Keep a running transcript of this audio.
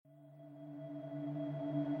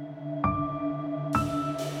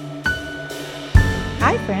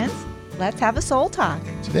friends. Let's have a soul talk.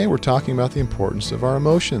 Today we're talking about the importance of our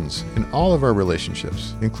emotions in all of our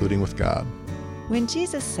relationships, including with God. When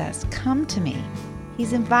Jesus says, "Come to me,"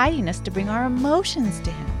 he's inviting us to bring our emotions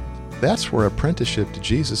to him. That's where apprenticeship to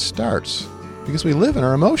Jesus starts, because we live in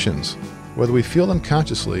our emotions, whether we feel them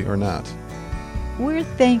consciously or not. We're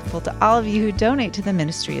thankful to all of you who donate to the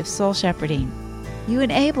ministry of soul shepherding. You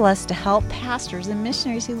enable us to help pastors and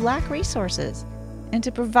missionaries who lack resources, and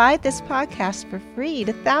to provide this podcast for free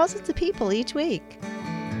to thousands of people each week.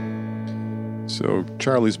 So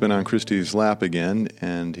Charlie's been on Christy's lap again,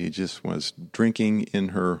 and he just was drinking in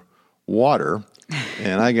her water,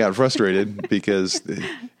 and I got frustrated because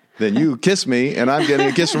then you kiss me, and I'm getting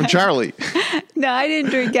a kiss from Charlie. No, I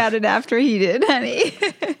didn't drink out it after he did, honey.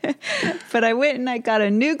 But I went and I got a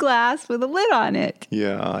new glass with a lid on it.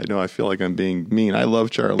 Yeah, I know. I feel like I'm being mean. I love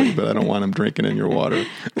Charlie, but I don't want him drinking in your water.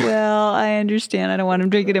 Well, I understand. I don't want him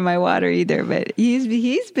drinking in my water either. But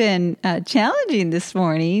he's been challenging this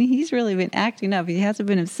morning. He's really been acting up. He hasn't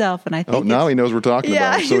been himself, and I think. Oh, now he knows we're talking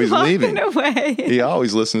about him, so he's leaving. Away. He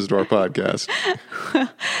always listens to our podcast.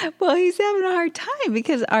 Well, he's having a hard time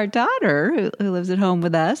because our daughter, who lives at home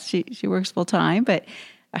with us, she works full time, but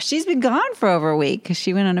she's been gone for over a week because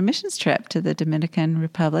she went on a missions trip to the Dominican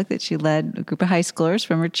Republic that she led a group of high schoolers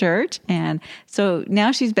from her church. And so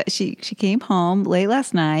now she came home late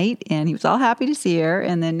last night, and he was all happy to see her.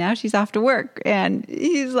 And then now she's off to work, and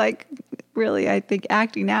he's like really, I think,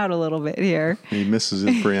 acting out a little bit here. He misses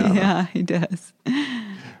his Brianna. Yeah, he does.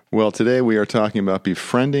 Well, today we are talking about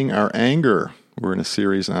befriending our anger. We're in a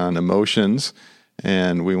series on emotions.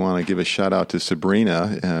 And we want to give a shout out to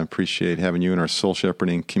Sabrina. Appreciate having you in our soul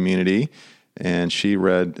shepherding community. And she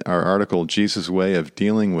read our article, Jesus' Way of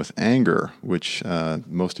Dealing with Anger, which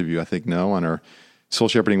most of you, I think, know. On our soul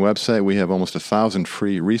shepherding website, we have almost 1,000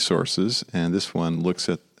 free resources. And this one looks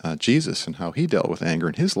at Jesus and how he dealt with anger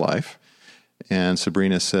in his life. And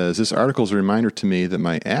Sabrina says, this article is a reminder to me that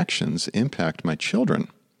my actions impact my children.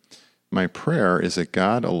 My prayer is that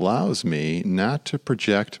God allows me not to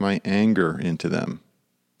project my anger into them.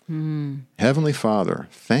 Heavenly Father,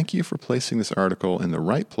 thank you for placing this article in the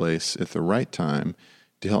right place at the right time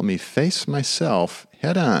to help me face myself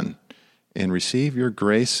head on and receive your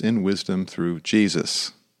grace and wisdom through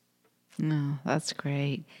Jesus. Oh, that's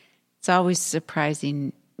great. It's always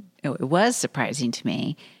surprising. It was surprising to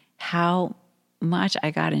me how much I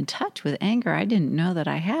got in touch with anger I didn't know that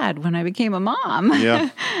I had when I became a mom. Yeah.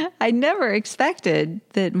 I never expected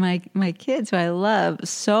that my kids, who I love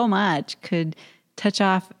so much, could touch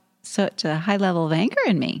off such a high level of anger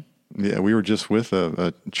in me. Yeah, we were just with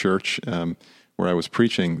a church where I was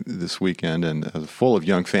preaching this weekend, and full of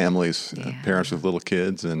young families, parents with little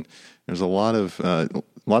kids, and there's a lot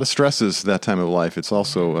of stresses that time of life. It's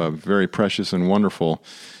also a very precious and wonderful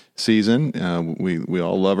season. We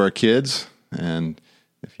all love our kids. And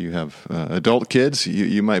if you have adult kids,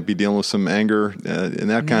 you might be dealing with some anger in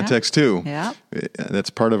that context too. Yeah. That's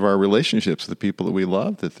part of our relationships with the people that we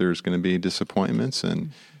love, that there's going to be disappointments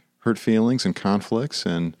and hurt feelings and conflicts.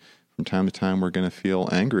 And from time to time, we're going to feel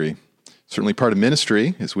angry. Certainly part of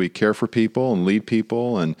ministry as we care for people and lead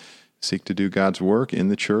people and seek to do God's work in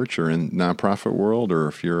the church or in nonprofit world, or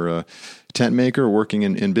if you're a tent maker working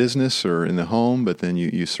in business or in the home, but then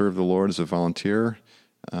you serve the Lord as a volunteer.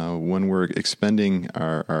 When we're expending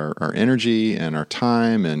our energy and our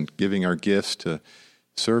time and giving our gifts to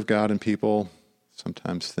serve God and people,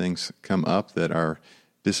 sometimes things come up that are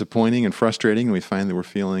disappointing and frustrating, and we find that we're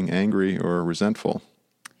feeling angry or resentful.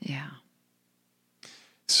 Yeah.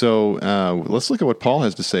 So let's look at what Paul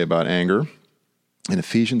has to say about anger. In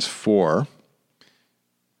Ephesians 4,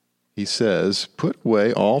 he says, "Put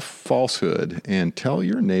away all falsehood and tell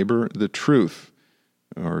your neighbor the truth,"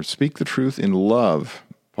 or speak the truth in love,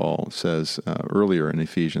 Paul says earlier in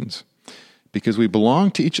Ephesians, "because we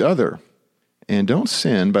belong to each other, and don't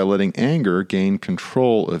sin by letting anger gain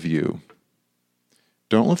control of you.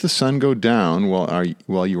 Don't let the sun go down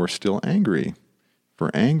while you are still angry, for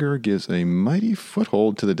anger gives a mighty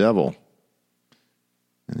foothold to the devil."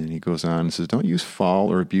 And then he goes on and says, "Don't use foul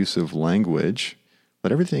or abusive language.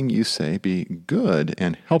 Let everything you say be good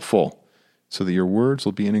and helpful, so that your words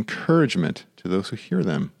will be an encouragement to those who hear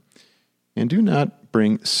them. And do not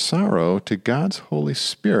bring sorrow to God's Holy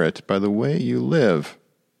Spirit by the way you live."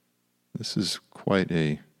 This is quite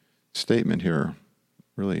a statement here.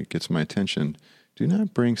 Really gets my attention. Do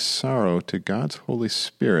not bring sorrow to God's Holy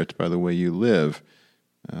Spirit by the way you live.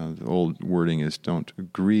 The old wording is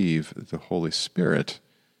don't grieve the Holy Spirit,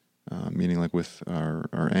 meaning like with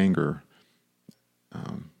our anger,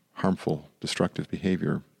 harmful, destructive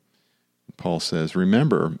behavior. Paul says,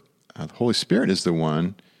 remember, the Holy Spirit is the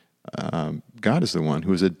one God is the one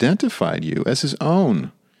who has identified you as his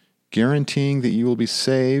own, guaranteeing that you will be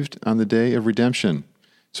saved on the day of redemption.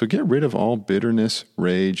 So get rid of all bitterness,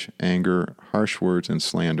 rage, anger, harsh words, and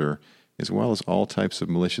slander, as well as all types of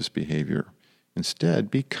malicious behavior. Instead,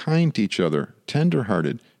 be kind to each other,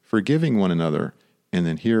 tender-hearted, forgiving one another. And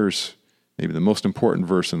then here's maybe the most important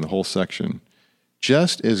verse in the whole section.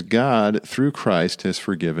 Just as God, through Christ, has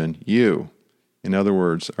forgiven you. In other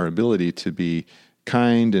words, our ability to be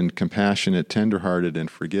kind and compassionate, tender-hearted, and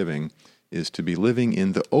forgiving is to be living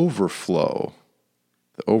in the overflow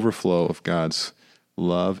of God's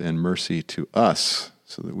love and mercy to us,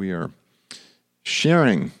 so that we are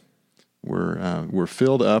sharing. We're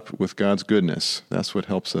filled up with God's goodness. That's what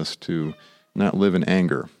helps us to not live in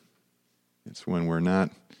anger. It's when we're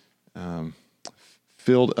not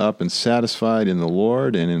filled up and satisfied in the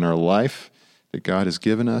Lord and in our life that God has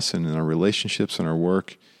given us, and in our relationships and our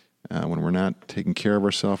work. When we're not taking care of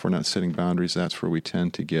ourselves, we're not setting boundaries, that's where we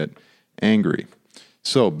tend to get angry.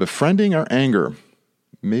 So, befriending our anger.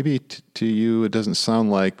 Maybe to you, it doesn't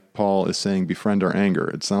sound like Paul is saying befriend our anger.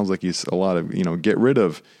 It sounds like he's a lot of, get rid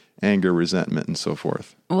of anger, resentment, and so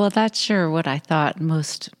forth. Well, that's sure what I thought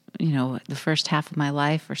most, the first half of my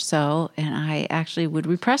life or so. And I actually would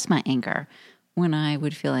repress my anger when I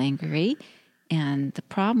would feel angry. And the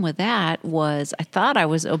problem with that was I thought I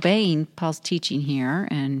was obeying Paul's teaching here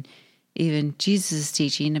and even Jesus'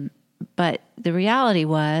 teaching. But the reality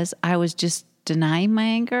was I was just denying my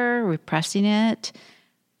anger, repressing it.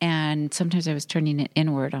 And sometimes I was turning it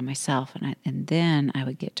inward on myself, and then I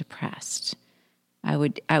would get depressed. I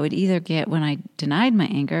would either get, when I denied my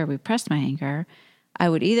anger, repressed my anger, I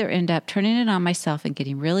would either end up turning it on myself and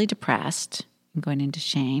getting really depressed and going into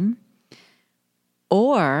shame,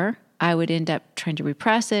 or I would end up trying to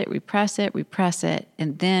repress it,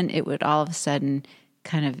 and then it would all of a sudden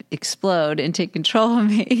kind of explode and take control of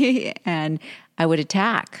me, and I would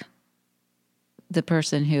attack the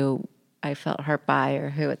person who I felt hurt by,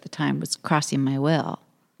 or who at the time was crossing my will.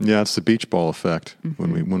 Yeah, it's the beach ball effect.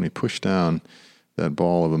 Mm-hmm. When we push down that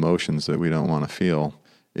ball of emotions that we don't want to feel,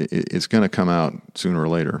 it's going to come out sooner or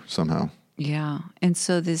later somehow. Yeah, and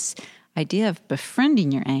so this idea of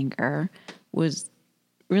befriending your anger was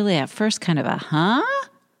really at first kind of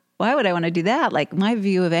why would I want to do that? Like, my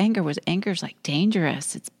view of anger was anger's like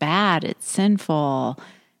dangerous, it's bad, it's sinful,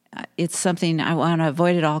 it's something I want to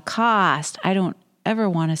avoid at all cost. I don't ever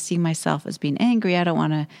want to see myself as being angry. I don't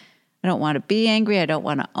want to be angry. I don't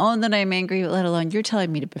want to own that I'm angry, let alone you're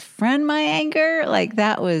telling me to befriend my anger. Like,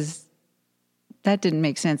 that didn't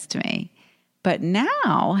make sense to me. But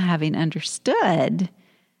now, having understood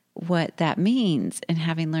what that means and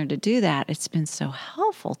having learned to do that, it's been so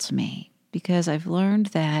helpful to me, because I've learned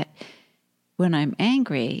that when I'm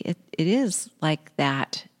angry, it is like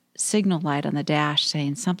that signal light on the dash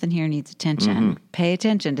saying something here needs attention. Mm-hmm. Pay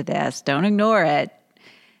attention to this. Don't ignore it.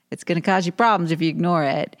 It's going to cause you problems if you ignore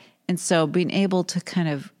it. And so being able to kind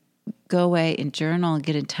of go away and journal and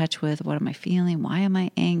get in touch with, what am I feeling? Why am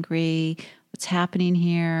I angry? What's happening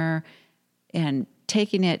here? And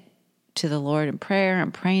taking it to the Lord in prayer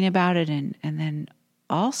and praying about it, and then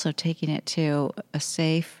also taking it to a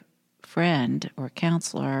safe friend or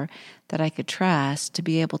counselor that I could trust to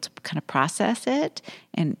be able to kind of process it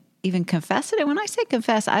and even confess it. And when I say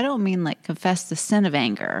confess, I don't mean like confess the sin of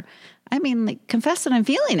anger. I mean like confess that I'm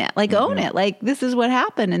feeling it, like own it, like this is what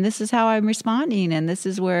happened and this is how I'm responding and this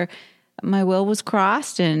is where my will was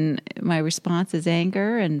crossed and my response is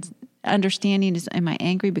anger, and understanding is, am I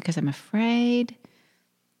angry because I'm afraid?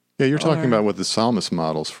 Yeah, you're talking about what the psalmist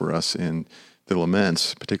models for us in the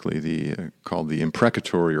laments, particularly called the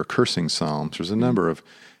imprecatory or cursing psalms. There's a number of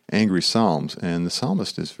angry psalms, and the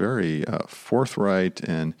psalmist is very forthright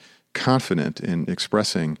and confident in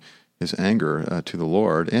expressing his anger to the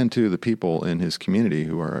Lord and to the people in his community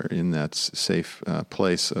who are in that safe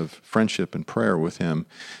place of friendship and prayer with him.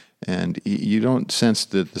 And you don't sense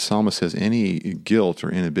that the psalmist has any guilt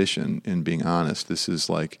or inhibition in being honest. This is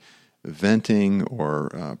like venting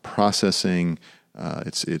or processing.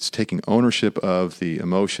 It's taking ownership of the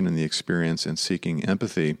emotion and the experience and seeking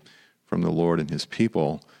empathy from the Lord and his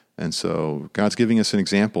people. And so God's giving us an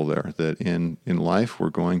example there that in life we're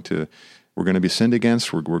going to be sinned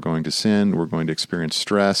against, we're going to sin, we're going to experience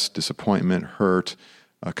stress, disappointment, hurt,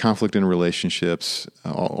 conflict in relationships,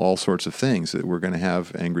 all sorts of things, that we're going to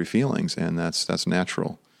have angry feelings, and that's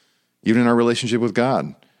natural. Even in our relationship with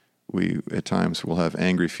God, we at times will have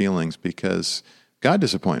angry feelings because God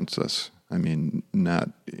disappoints us. I mean, not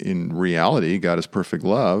in reality, God is perfect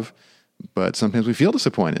love, but sometimes we feel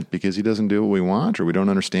disappointed because he doesn't do what we want, or we don't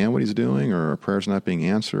understand what he's doing, or our prayer's not being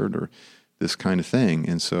answered, or this kind of thing.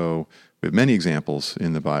 And so we have many examples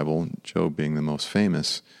in the Bible, Job being the most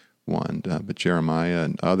famous one, but Jeremiah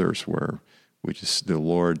and others where the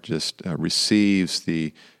Lord just receives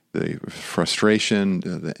the frustration,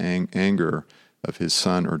 the anger of his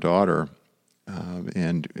son or daughter,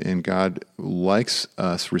 and God likes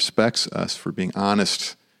us, respects us for being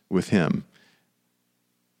honest with him.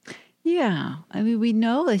 Yeah. I mean, we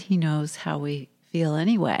know that he knows how we feel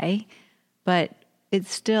anyway, but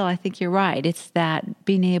it's still, I think you're right. It's that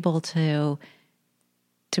being able to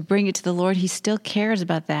bring it to the Lord. He still cares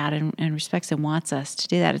about that and respects and wants us to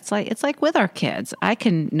do that. It's like with our kids. I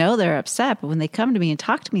can know they're upset, but when they come to me and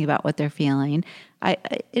talk to me about what they're feeling,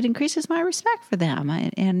 it increases my respect for them,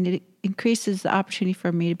 and it increases the opportunity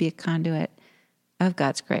for me to be a conduit of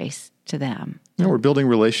God's grace to them. We're building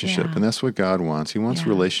relationship, and that's what God wants. He wants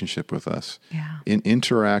relationship with us. Yeah. In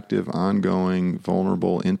interactive, ongoing,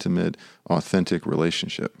 vulnerable, intimate, authentic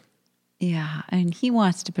relationship. Yeah, and he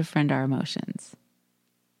wants to befriend our emotions.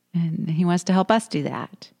 And he wants to help us do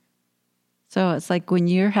that. So it's like when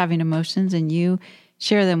you're having emotions and you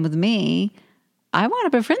share them with me, I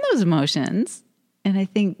want to befriend those emotions. And I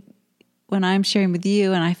think when I'm sharing with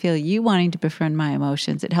you and I feel you wanting to befriend my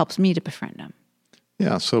emotions, it helps me to befriend them.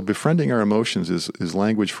 Yeah, so befriending our emotions is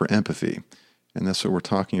language for empathy. And that's what we're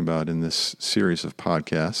talking about in this series of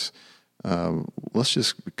podcasts. Let's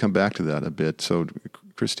just come back to that a bit. So,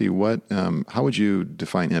 Christy, how would you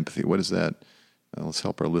define empathy? What is that? Let's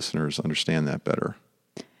help our listeners understand that better.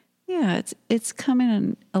 Yeah, it's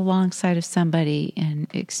coming alongside of somebody and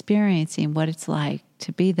experiencing what it's like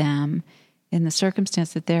to be them in the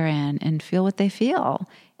circumstance that they're in and feel what they feel.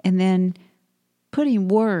 And then putting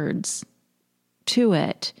words to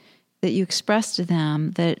it that you express to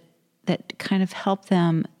them that kind of help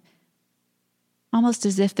them almost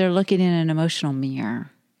as if they're looking in an emotional mirror,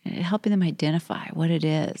 helping them identify what it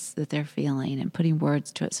is that they're feeling and putting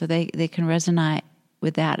words to it so they can resonate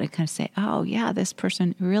with that and kind of say, oh, yeah, this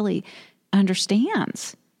person really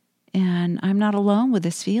understands, and I'm not alone with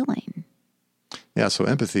this feeling. Yeah, so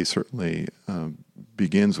empathy certainly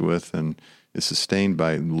begins with and is sustained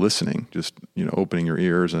by listening, just opening your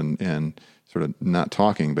ears and sort of not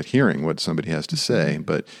talking, but hearing what somebody has to say.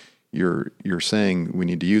 But you're saying we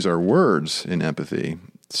need to use our words in empathy.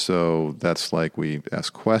 So that's like we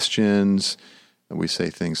ask questions, and we say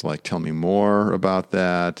things like, tell me more about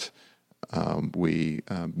that. We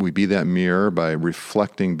be that mirror by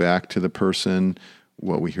reflecting back to the person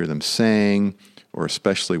what we hear them saying, or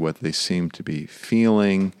especially what they seem to be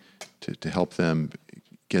feeling, to help them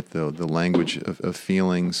get the language of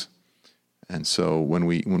feelings. And so when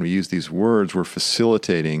we use these words, we're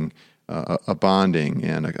facilitating a bonding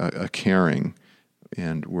and a caring,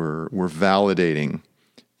 and we're validating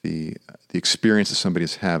the experience that somebody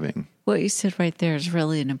is having. What you said right there is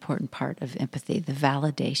really an important part of empathy, the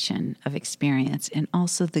validation of experience, and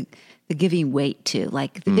also the giving weight to,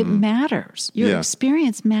 it matters. Your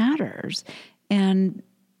experience matters, and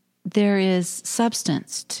there is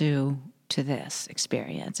substance to this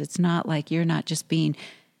experience. It's not like you're not just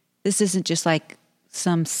this isn't just like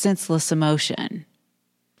some senseless emotion,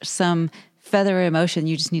 some feather emotion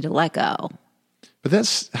you just need to let go. But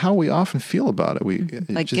that's how we often feel about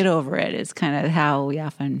it. Get over it is kind of how we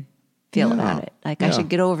often feel about it. I should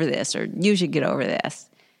get over this, or you should get over this.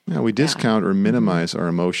 Yeah, we discount or minimize our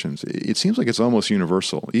emotions. It seems like it's almost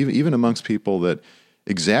universal, even amongst people that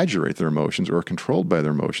exaggerate their emotions or are controlled by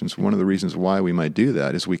their emotions. One of the reasons why we might do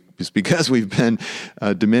that is because we've been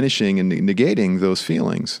diminishing and negating those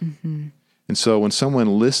feelings. Mm-hmm. And so when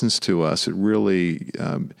someone listens to us, it really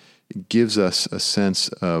gives us a sense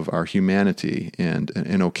of our humanity and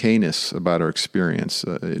an okayness about our experience.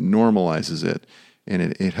 It normalizes it, and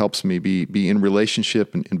it helps me be in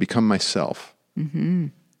relationship and become myself. Mm-hmm.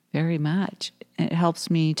 Very much. It helps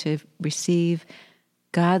me to receive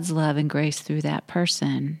God's love and grace through that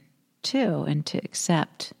person too, and to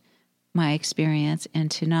accept my experience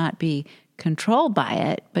and to not be controlled by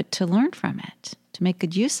it, but to learn from it, to make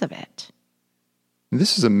good use of it. And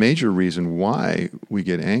this is a major reason why we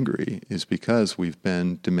get angry, is because we've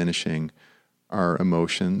been diminishing our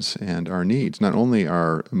emotions and our needs. Not only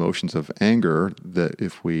our emotions of anger, that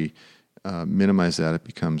if we minimize that, it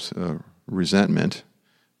becomes resentment,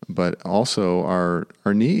 but also our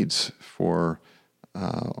needs for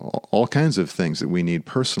all kinds of things that we need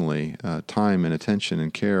personally, time and attention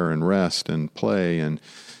and care and rest and play and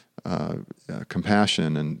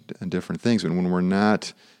compassion and different things. And when we're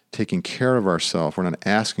not taking care of ourselves, we're not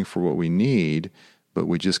asking for what we need, but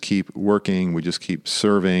we just keep working, we just keep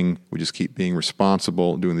serving, we just keep being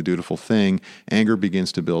responsible, doing the dutiful thing, anger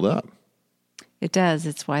begins to build up. It does.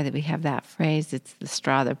 It's why that we have that phrase. It's the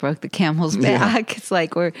straw that broke the camel's back. Yeah. It's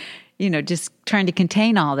like we're, just trying to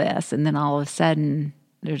contain all this. And then all of a sudden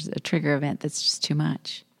there's a trigger event that's just too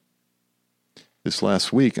much. This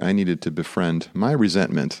last week, I needed to befriend my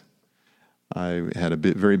resentment. I had a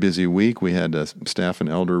very busy week. We had a staff and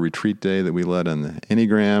elder retreat day that we led on the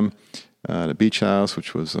Enneagram at a beach house,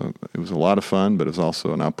 which was it was a lot of fun, but it was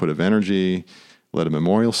also an output of energy. Led a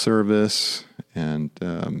memorial service, and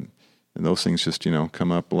those things just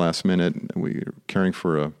come up last minute. We were caring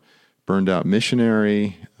for a burned out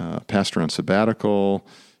missionary, pastor on sabbatical,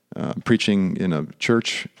 preaching in a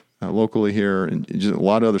church locally here, and just a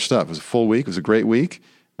lot of other stuff. It was a full week. It was a great week.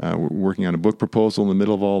 We're working on a book proposal in the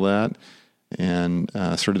middle of all that, and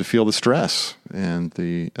started to feel the stress and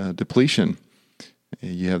the depletion.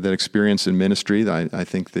 You have that experience in ministry that I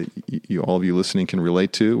think that all of you listening can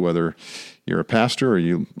relate to, whether you're a pastor or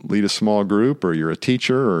you lead a small group or you're a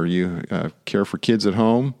teacher or you care for kids at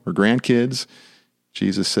home or grandkids.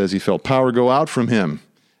 Jesus says he felt power go out from him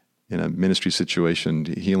in a ministry situation,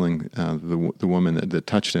 healing the woman that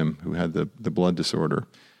touched him who had the blood disorder.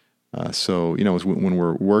 So when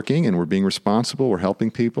we're working and we're being responsible, we're helping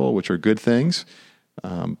people, which are good things,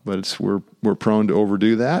 but we're prone to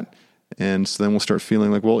overdo that. And so then we'll start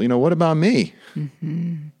feeling like, well, what about me?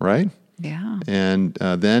 Mm-hmm. Right? Yeah. And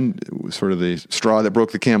then sort of the straw that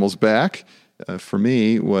broke the camel's back for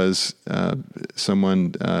me was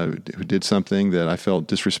someone who did something that I felt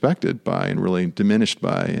disrespected by and really diminished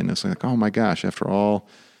by. And it's like, oh my gosh, after all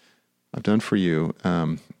I've done for you.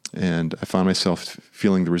 And I found myself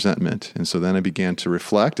feeling the resentment. And so then I began to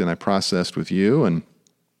reflect, and I processed with you and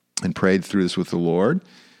prayed through this with the Lord.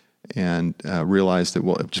 And realized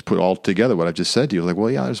that, just put all together what I've just said to you. Like,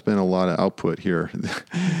 there's been a lot of output here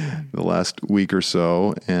the last week or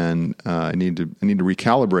so, and I need to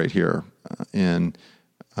recalibrate here.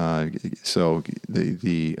 So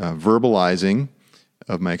the verbalizing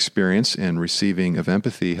of my experience and receiving of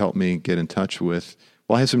empathy helped me get in touch with,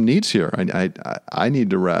 I have some needs here. I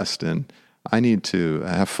need to rest, and I need to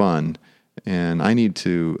have fun, and I need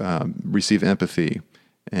to receive empathy.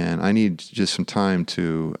 And I need just some time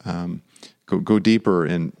to go deeper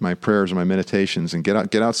in my prayers and my meditations, and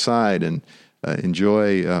get outside and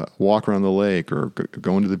enjoy a walk around the lake or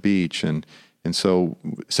going to the beach, and so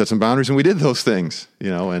set some boundaries, and we did those things,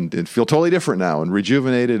 and feel totally different now, and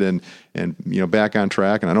rejuvenated, and back on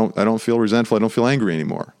track. And I don't feel resentful. I don't feel angry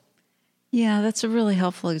anymore. Yeah, that's a really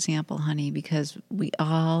helpful example, honey, because we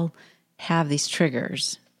all have these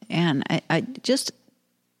triggers, and I just,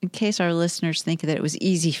 in case our listeners think that it was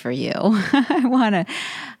easy for you, I want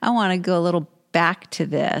to go a little back to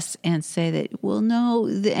this and say that, no,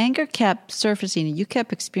 the anger kept surfacing, and you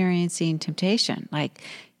kept experiencing temptation. Like,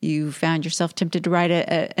 you found yourself tempted to write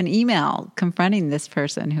an email confronting this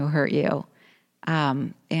person who hurt you.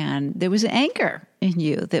 And there was anger in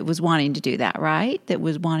you that was wanting to do that, right? That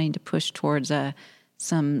was wanting to push towards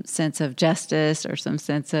some sense of justice or some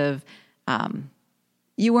sense of,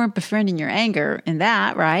 you weren't befriending your anger in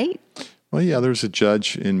that, right? Well, yeah, there's a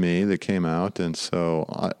judge in me that came out, and so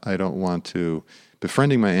I don't want to.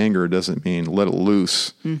 Befriending my anger doesn't mean let it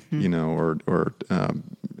loose, or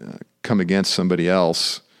come against somebody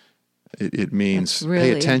else. It means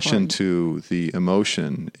really pay attention important to the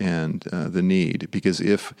emotion and the need, because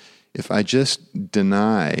if I just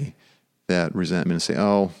deny that resentment and say,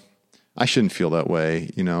 "Oh, I shouldn't feel that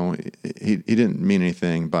way," he didn't mean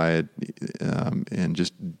anything by it, and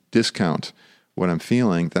just discount what I'm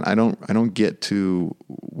feeling, then I don't get to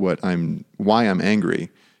why I'm angry,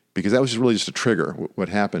 because that was really just a trigger. What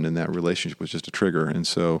happened in that relationship was just a trigger, and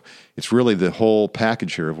so it's really the whole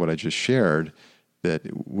package here of what I just shared that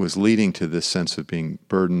was leading to this sense of being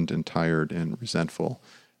burdened and tired and resentful.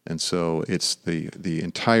 And so it's the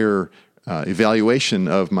entire evaluation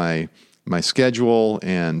of my schedule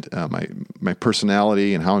and my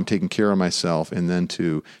personality and how I'm taking care of myself, and then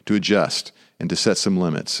to adjust and to set some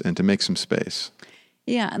limits and to make some space.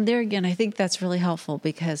 Yeah, and there again, I think that's really helpful,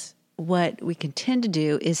 because what we can tend to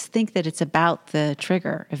do is think that it's about the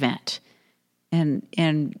trigger event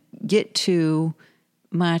and get too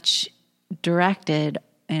much directed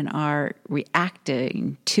in our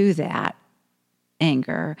reacting to that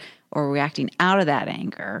anger or reacting out of that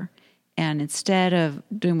anger. And instead of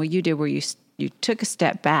doing what you did, where you took a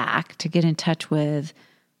step back to get in touch with,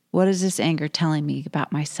 what is this anger telling me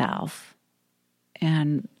about myself?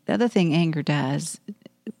 And the other thing anger does,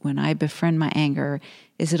 when I befriend my anger,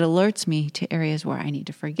 is it alerts me to areas where I need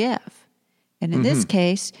to forgive. And in this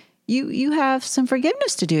case, you have some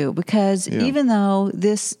forgiveness to do, because even though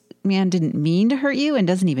this man didn't mean to hurt you and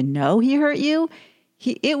doesn't even know he hurt you,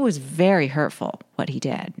 it was very hurtful what he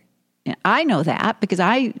did. And I know that because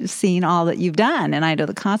I've seen all that you've done, and I know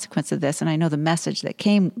the consequence of this, and I know the message that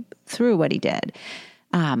came through what he did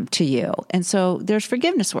to you. And so there's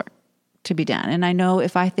forgiveness work to be done. And I know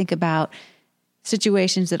if I think about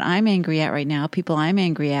situations that I'm angry at right now, people I'm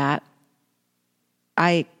angry at,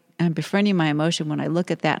 I'm befriending my emotion when I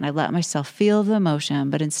look at that and I let myself feel the emotion.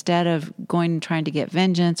 But instead of going and trying to get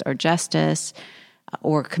vengeance or justice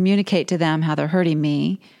or communicate to them how they're hurting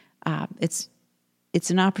me, it's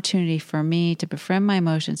an opportunity for me to befriend my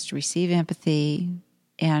emotions, to receive empathy,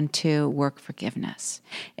 and to work forgiveness.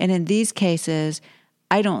 And in these cases,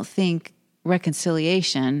 I don't think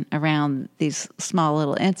reconciliation around these small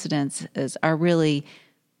little incidents are really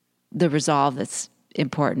the resolve that's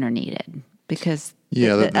important or needed, because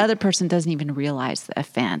the other person doesn't even realize the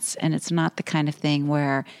offense. And it's not the kind of thing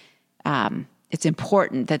where it's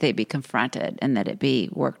important that they be confronted and that it be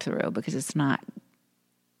worked through, because it's not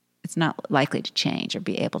likely to change or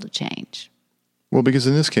be able to change. Well, because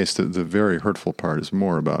in this case, the very hurtful part is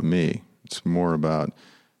more about me. It's more about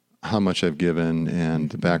how much I've given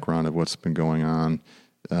and the background of what's been going on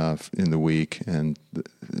in the week and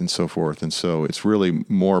so forth. And so it's really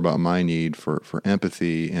more about my need for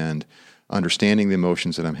empathy and understanding the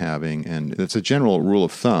emotions that I'm having. And it's a general rule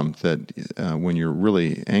of thumb that when you're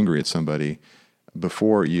really angry at somebody,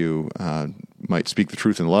 before you might speak the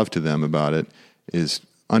truth in love to them about it, is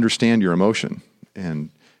understand your emotion and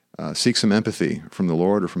seek some empathy from the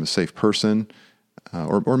Lord or from a safe person,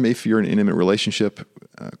 or maybe if you're in an intimate relationship,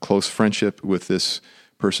 close friendship with this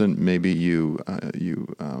person, maybe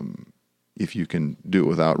if you can do it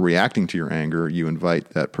without reacting to your anger, you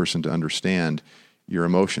invite that person to understand your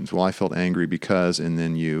emotions. Well, I felt angry because, and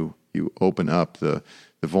then you open up the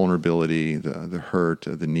vulnerability, the hurt,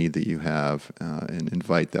 the need that you have, and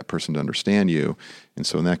invite that person to understand you. And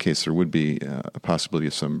so in that case, there would be a possibility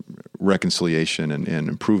of some reconciliation and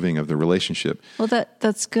improving of the relationship. Well,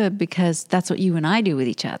 that's good, because that's what you and I do with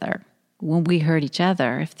each other. When we hurt each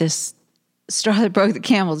other, if this straw that broke the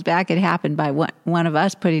camel's back had happened by one of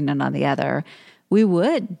us putting it on the other, we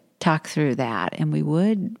would talk through that, and we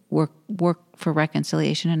would work for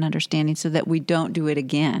reconciliation and understanding so that we don't do it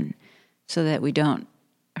again, so that we don't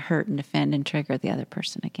hurt and offend and trigger the other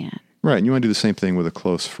person again. Right, and you want to do the same thing with a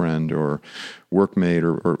close friend or workmate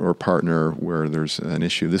or partner where there's an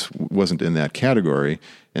issue. This wasn't in that category,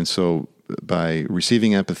 and so by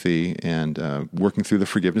receiving empathy and working through the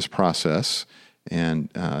forgiveness process, and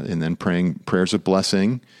then praying prayers of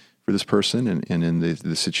blessing for this person and in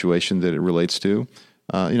the situation that it relates to,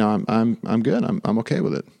 I'm good. I'm okay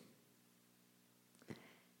with it.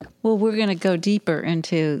 Well, we're going to go deeper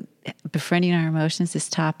into befriending our emotions, this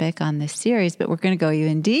topic on this series, but we're going to go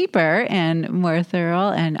even deeper and more thorough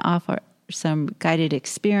and offer some guided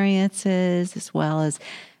experiences as well as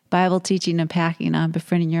Bible teaching and packing on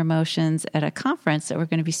befriending your emotions at a conference that we're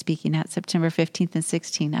going to be speaking at September 15th and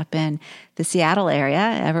 16th up in the Seattle area,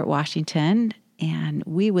 Everett, Washington. And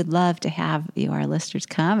we would love to have you, our listeners,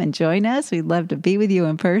 come and join us. We'd love to be with you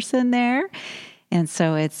in person there. And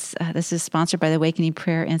so this is sponsored by the Awakening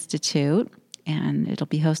Prayer Institute, and it'll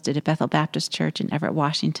be hosted at Bethel Baptist Church in Everett,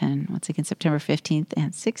 Washington, once again, September 15th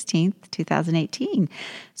and 16th, 2018.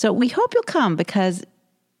 So we hope you'll come, because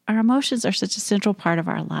our emotions are such a central part of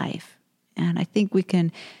our life. And I think we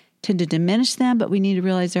can tend to diminish them, but we need to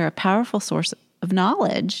realize they're a powerful source of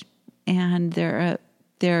knowledge, and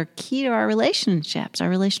they're key to our relationships, our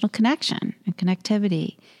relational connection and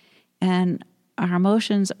connectivity. And our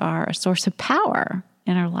emotions are a source of power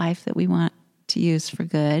in our life that we want to use for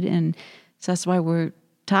good. And so that's why we're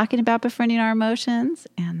talking about befriending our emotions.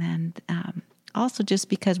 And then also just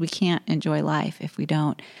because we can't enjoy life if we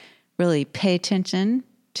don't really pay attention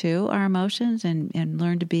to our emotions and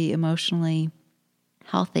learn to be emotionally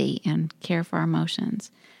healthy and care for our emotions.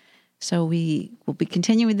 So we will be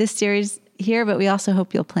continuing this series here, but we also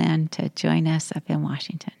hope you'll plan to join us up in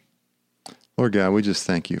Washington. Lord God, we just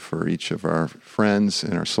thank you for each of our friends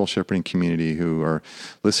in our soul shepherding community who are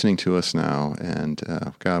listening to us now. And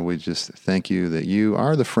God, we just thank you that you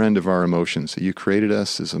are the friend of our emotions, that you created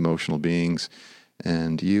us as emotional beings,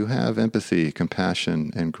 and you have empathy,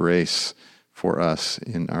 compassion, and grace for us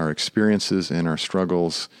in our experiences and our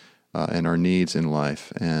struggles and our needs in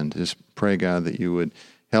life. And just pray, God, that you would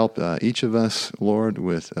help each of us, Lord,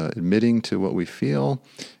 with admitting to what we feel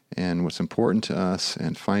and what's important to us,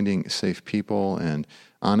 and finding safe people and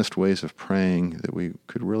honest ways of praying, that we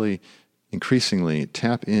could really increasingly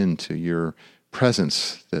tap into your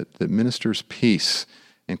presence that ministers peace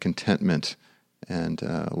and contentment. And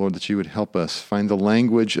Lord, that you would help us find the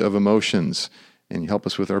language of emotions and help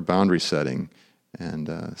us with our boundary setting.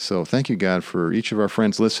 And so thank you, God, for each of our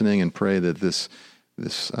friends listening, and pray that this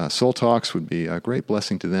this Soul Talks would be a great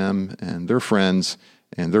blessing to them and their friends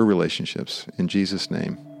and their relationships. In Jesus'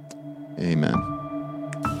 name, amen.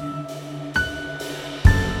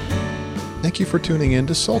 Thank you for tuning in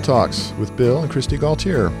to Soul Talks with Bill and Christy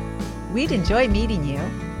Gaultier. We'd enjoy meeting you.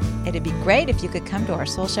 It'd be great if you could come to our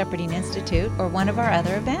Soul Shepherding Institute or one of our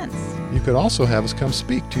other events. You could also have us come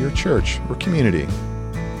speak to your church or community.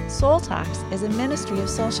 Soul Talks is a ministry of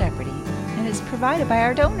soul shepherding and is provided by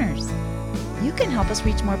our donors. You can help us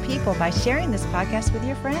reach more people by sharing this podcast with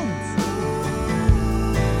your friends.